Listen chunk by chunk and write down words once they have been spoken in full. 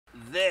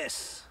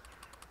this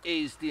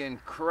is the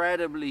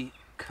incredibly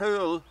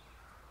cool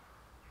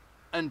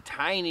and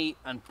tiny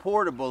and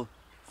portable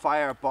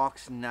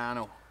Firebox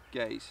Nano,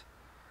 guys.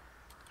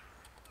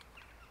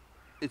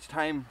 It's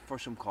time for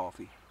some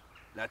coffee.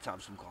 Let's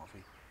have some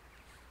coffee.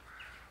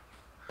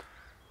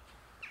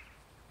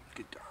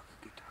 Good dog,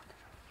 good dog.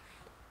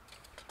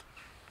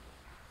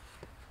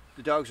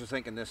 The dogs are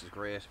thinking this is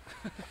great.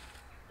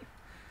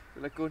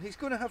 They're like going, he's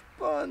going to have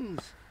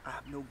buns. I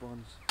have no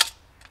buns.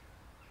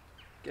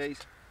 Guys.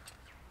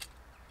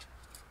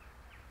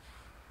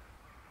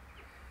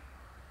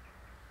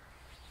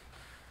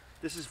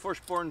 This is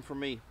firstborn for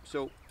me.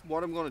 So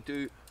what I'm going to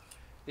do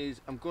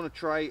is I'm going to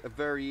try a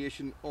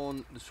variation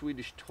on the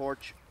Swedish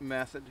torch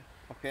method.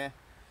 Okay.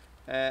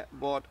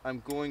 But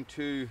I'm going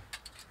to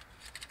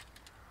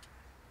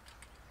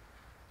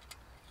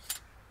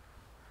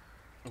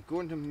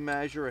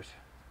measure it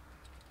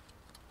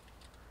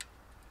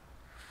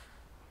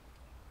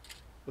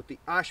with the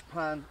ash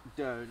pan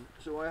down.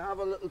 So I have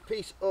a little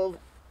piece of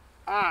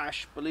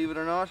ash, believe it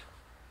or not.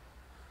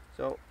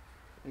 So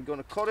I'm going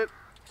to cut it,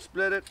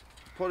 split it,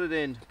 put it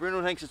in.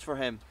 Bruno thinks it's for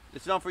him.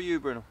 It's not for you,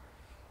 Bruno.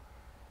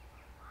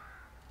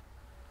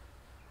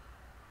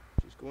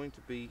 It's going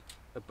to be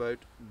about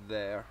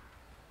there.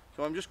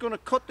 So I'm just going to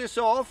cut this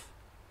off.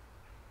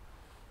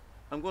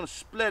 I'm going to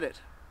split it.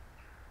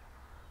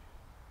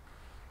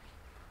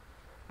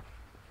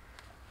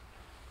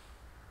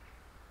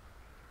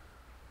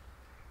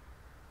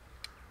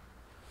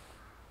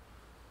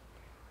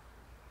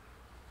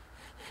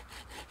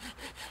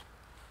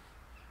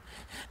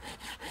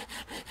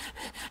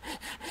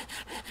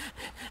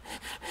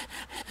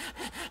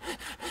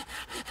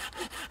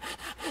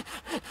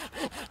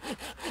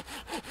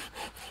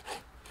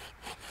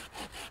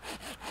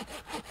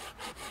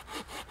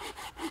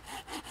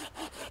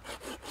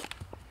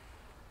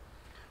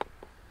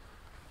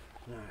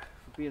 Now,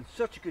 for being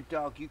such a good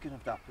dog, you can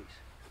have that piece.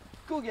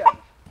 Go get it.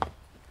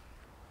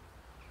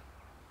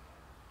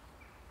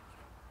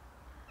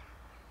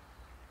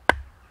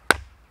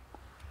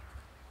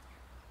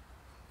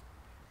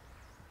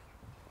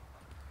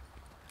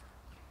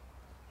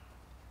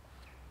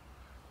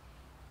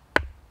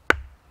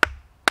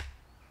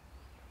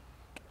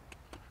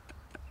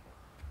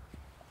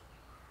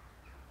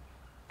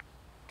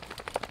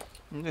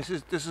 And this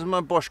is my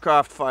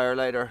Bushcraft fire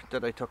lighter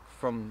that I took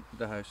from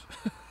the house.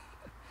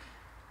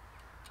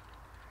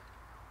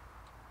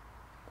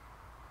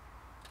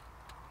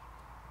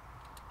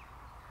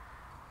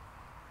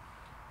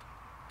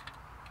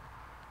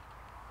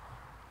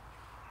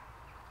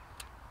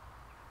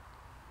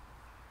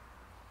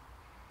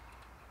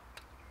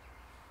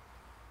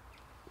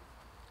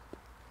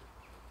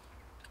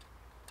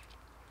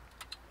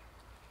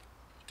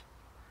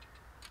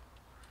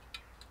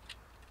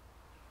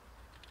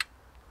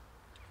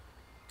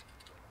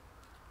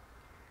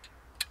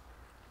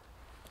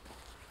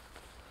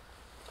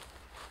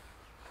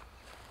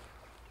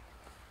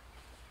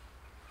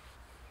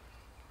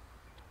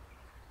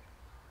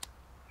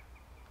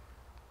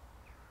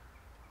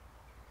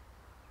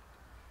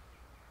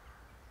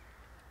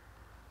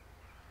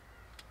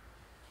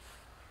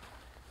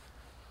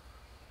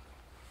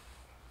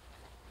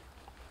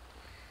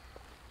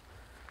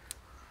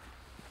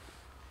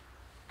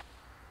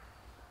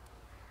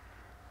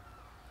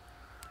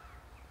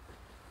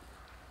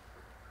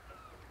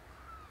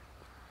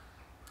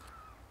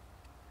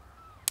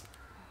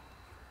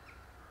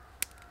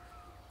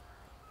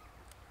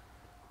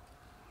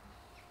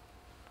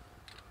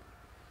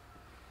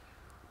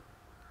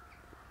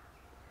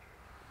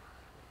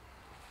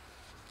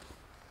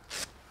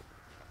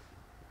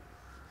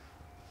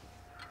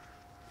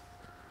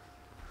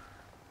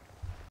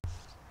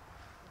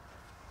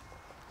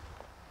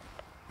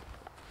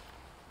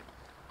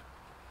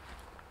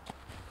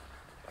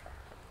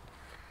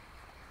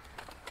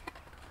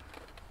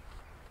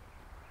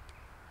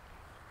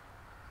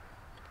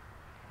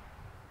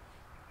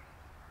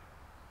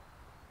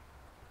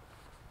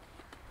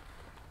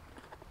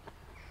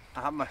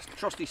 I have my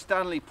trusty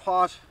Stanley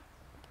pot.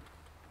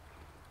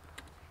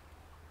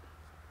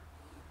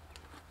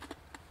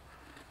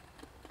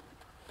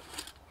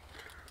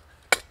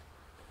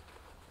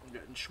 I'm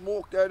getting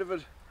smoked out of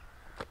it.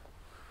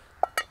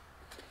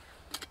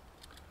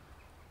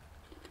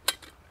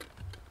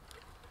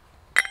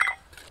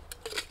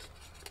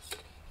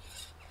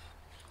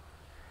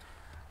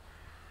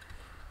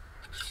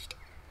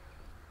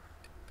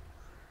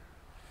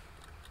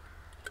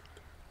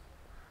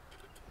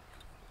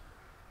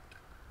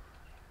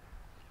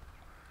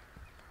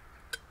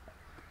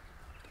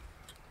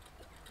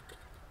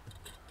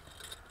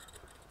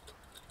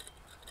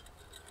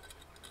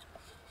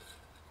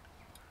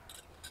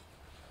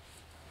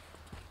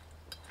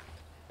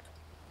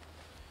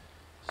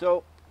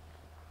 So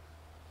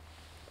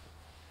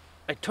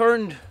I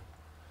turned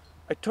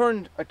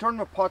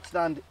my pot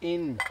stand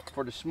in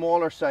for the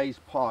smaller size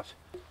pot.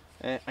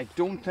 I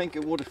don't think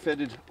it would have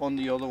fitted on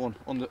the other one,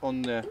 on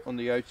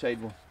the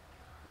outside one.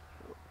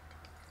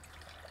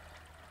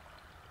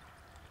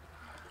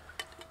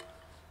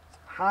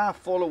 half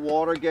full of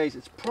water, guys.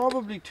 It's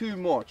probably too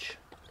much.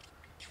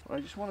 I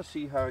just want to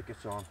see how it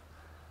gets on.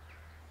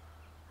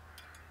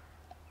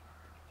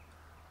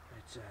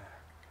 It's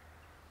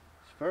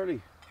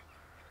fairly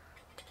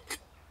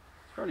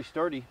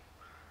sturdy,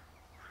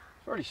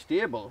 fairly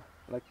stable,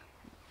 like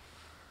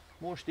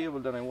more stable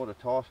than I would have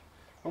thought.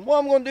 And what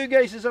I'm going to do,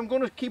 guys, is I'm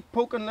going to keep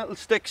poking little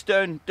sticks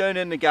down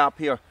in the gap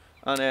here,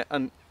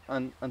 and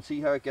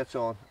see how it gets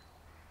on.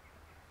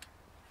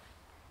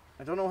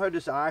 I don't know how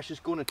this ash is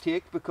going to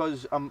take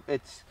because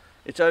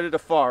it's out of the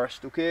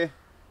forest, okay?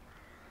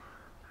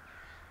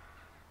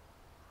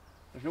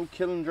 There's no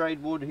kiln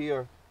dried wood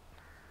here.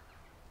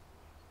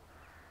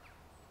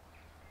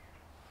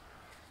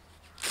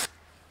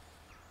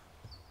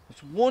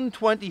 It's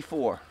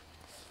 124.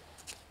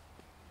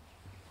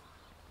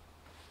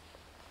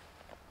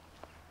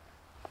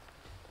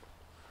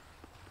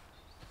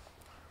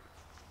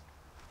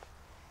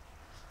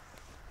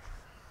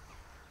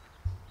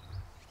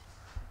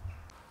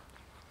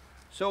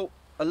 So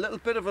a little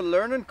bit of a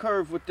learning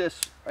curve with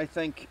this, I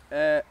think,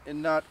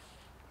 in that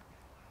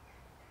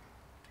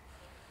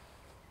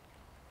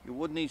your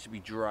wood needs to be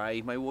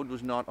dry. My wood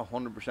was not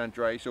 100%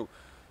 dry, so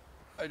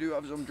I do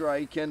have some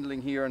dry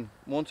kindling here, and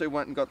once I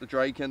went and got the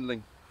dry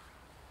kindling,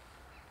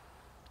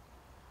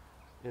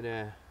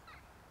 it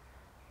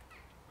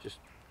just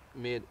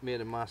made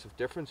a massive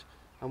difference.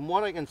 And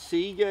what I can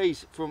see,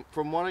 guys,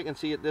 from what I can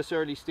see at this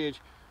early stage,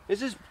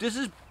 this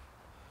is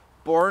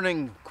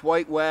burning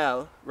quite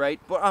well, right?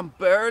 But I'm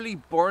barely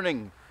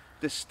burning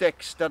the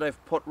sticks that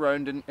I've put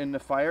round in the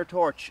fire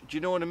torch. Do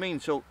you know what I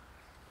mean? So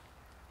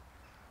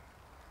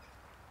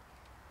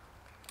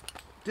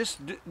this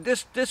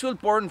will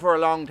burn for a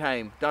long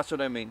time. That's what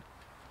I mean.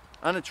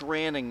 And it's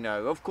raining now.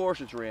 Of course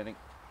it's raining.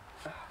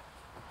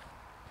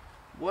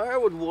 Where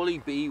would Wooly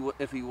be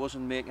if he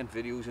wasn't making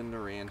videos in the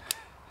rain?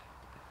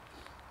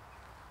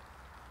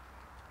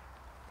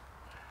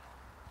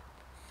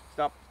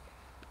 Stop.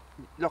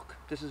 Look,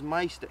 this is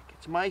my stick.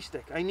 It's my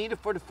stick. I need it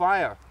for the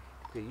fire.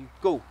 Okay, you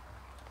go.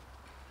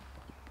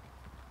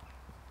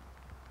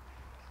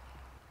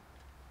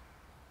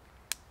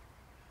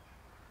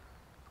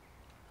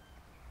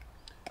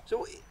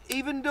 So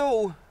even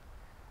though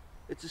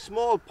it's a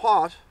small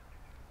pot,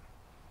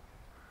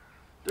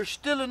 there's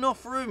still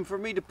enough room for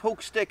me to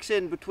poke sticks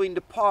in between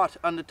the pot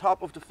and the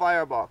top of the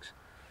firebox.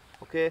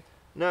 Okay,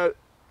 now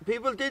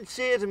people did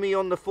say to me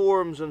on the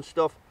forums and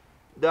stuff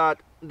that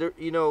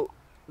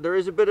there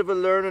is a bit of a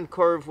learning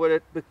curve with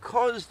it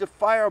because the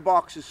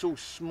firebox is so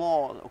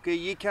small. Okay,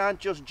 you can't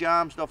just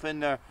jam stuff in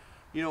there.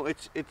 You know,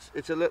 it's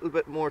a little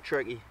bit more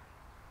tricky.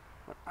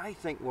 But I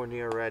think we're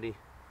near ready.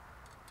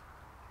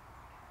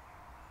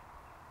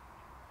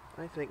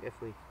 I think if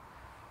we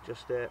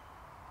just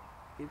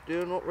keep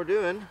doing what we're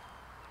doing.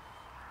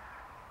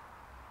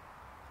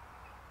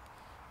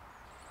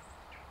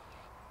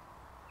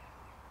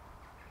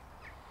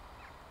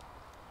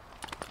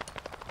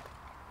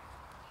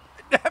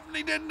 I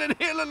definitely didn't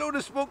inhale a load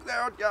of smoke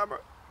there on camera.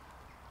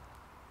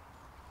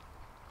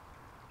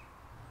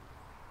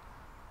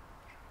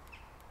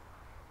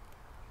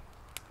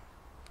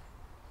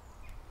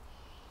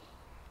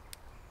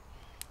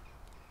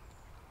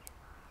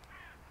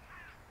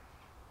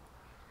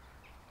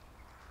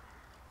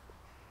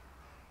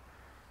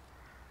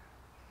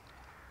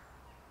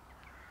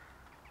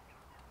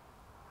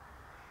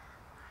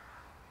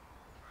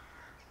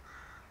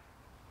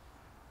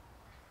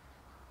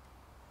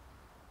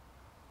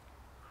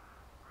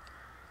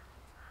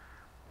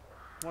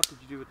 What did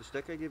you do with the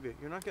stick I gave you?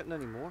 You're not getting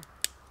any more.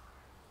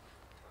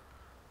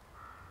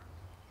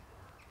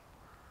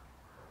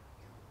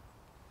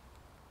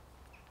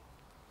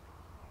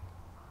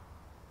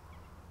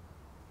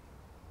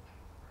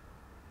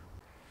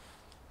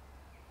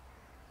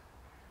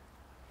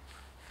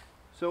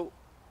 So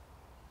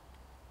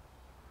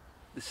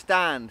the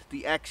stand,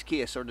 the X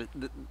case, or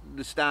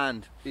the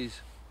stand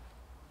is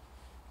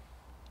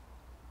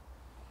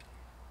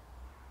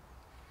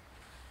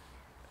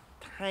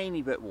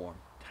tiny bit warm.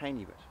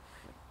 Tiny bit,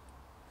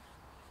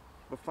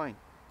 but fine.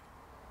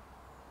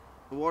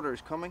 The water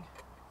is coming.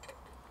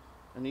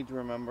 I need to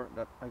remember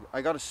that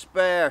I got a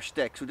spare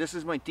stick, so this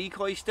is my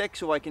decoy stick,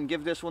 so I can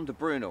give this one to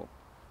Bruno.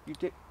 You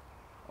take.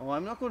 Oh,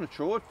 I'm not going to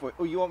throw it for.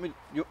 Oh, you want me?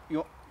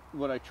 You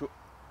what I throw?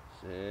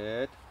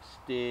 Sit,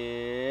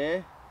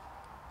 stay,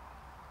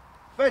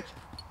 fetch.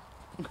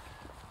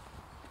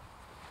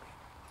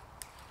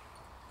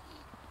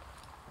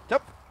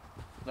 Tip.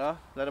 No,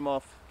 let him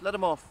off. Let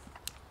him off.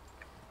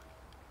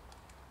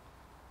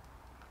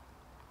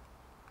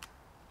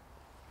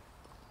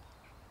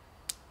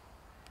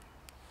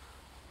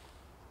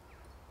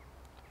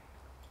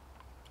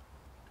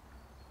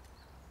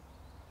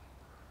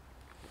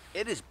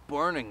 It is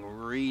burning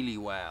really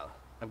well.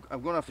 I'm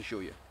going to have to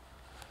show you.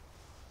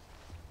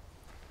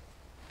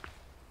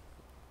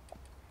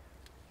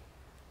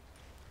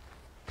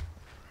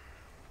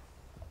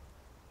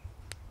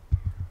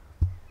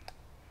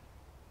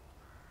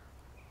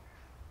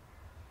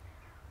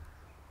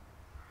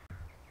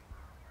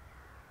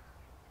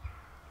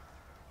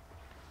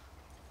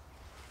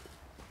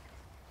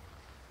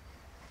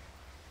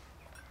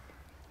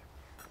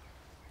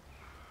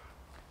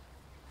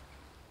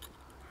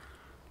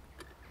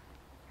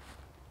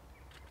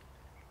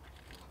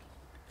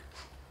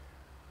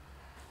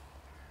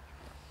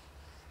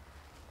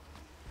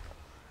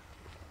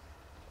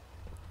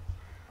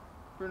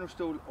 Bruno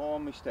stole all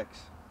my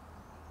sticks.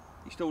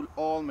 He stole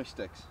all my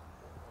sticks.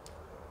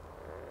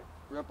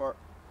 Ripper.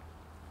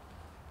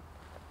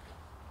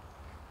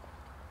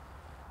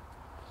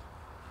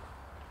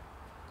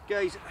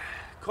 Guys,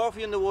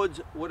 coffee in the woods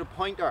with a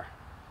pointer.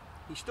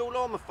 He stole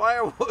all my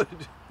firewood.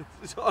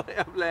 This is all I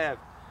have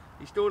left.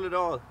 He stole it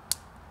all.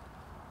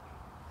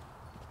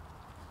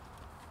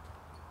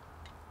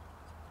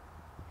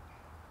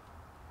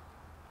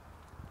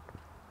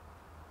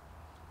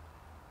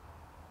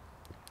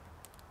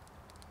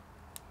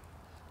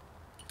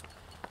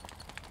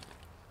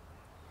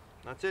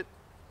 That's it.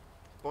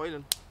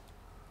 Boiling.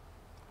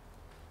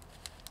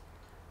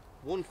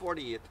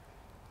 148.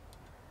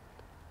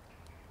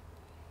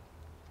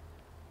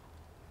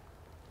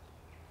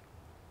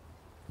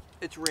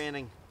 It's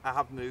raining. I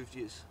have moved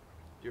you.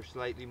 You're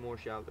slightly more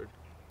sheltered.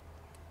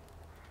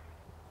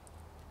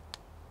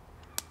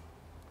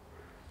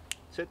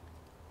 Sit.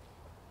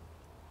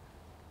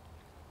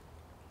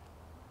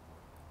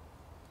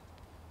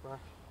 Back.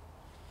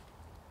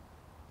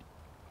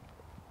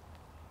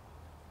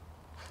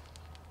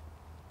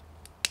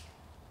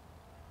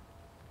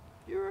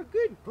 You're a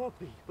good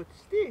puppy, but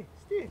stay,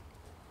 stay.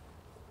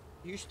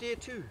 You stay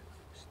too.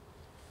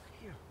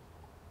 Here.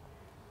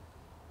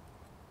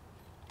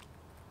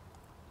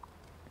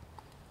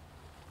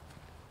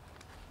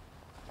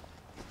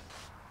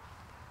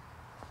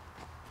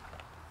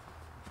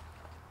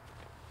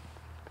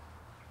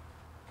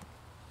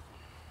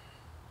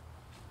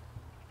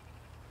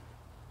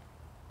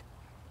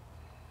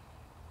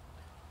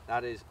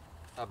 That is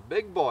a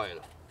big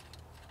boil.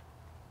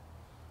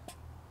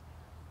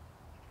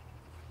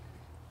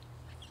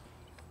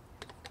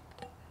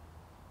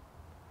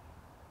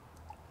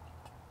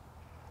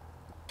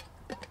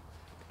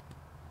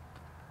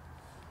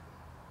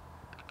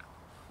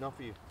 Not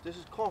for you. This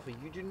is coffee.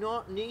 You do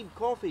not need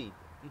coffee.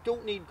 You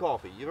don't need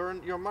coffee.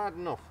 You're mad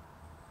enough.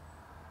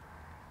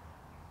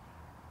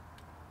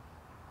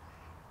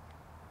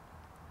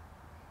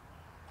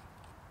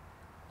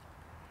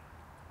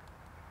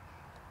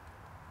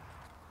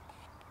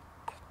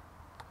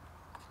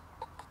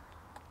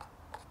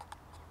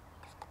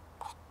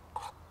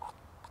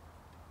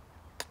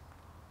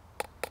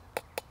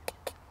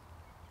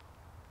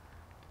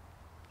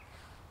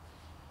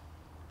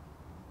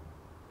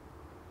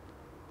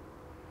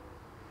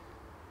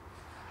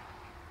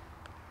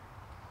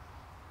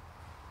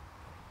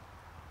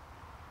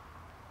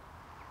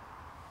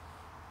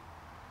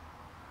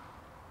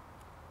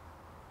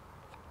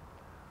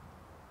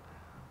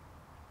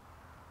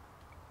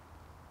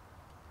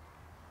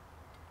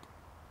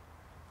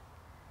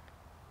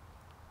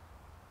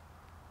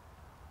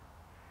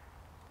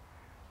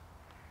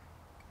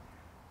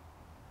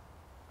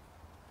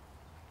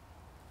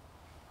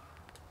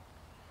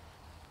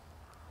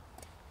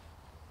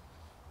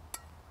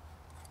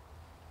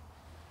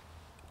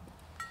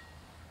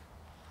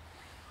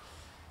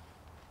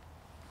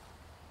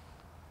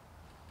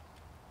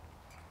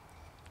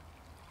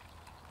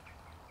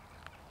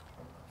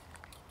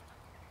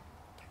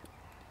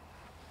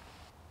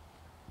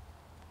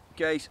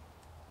 Guys,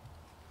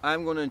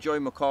 I'm going to enjoy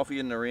my coffee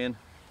in the rain.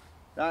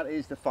 That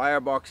is the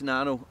Firebox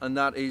Nano, and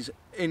that is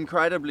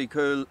incredibly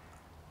cool,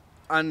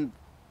 and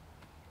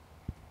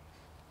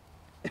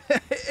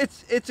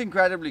it's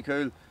incredibly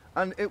cool,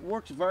 and it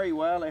works very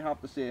well, I have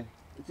to say.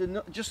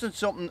 It's just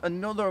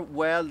another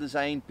well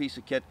designed piece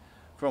of kit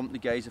from the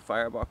guys at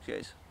Firebox,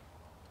 guys.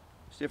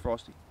 Stay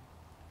frosty.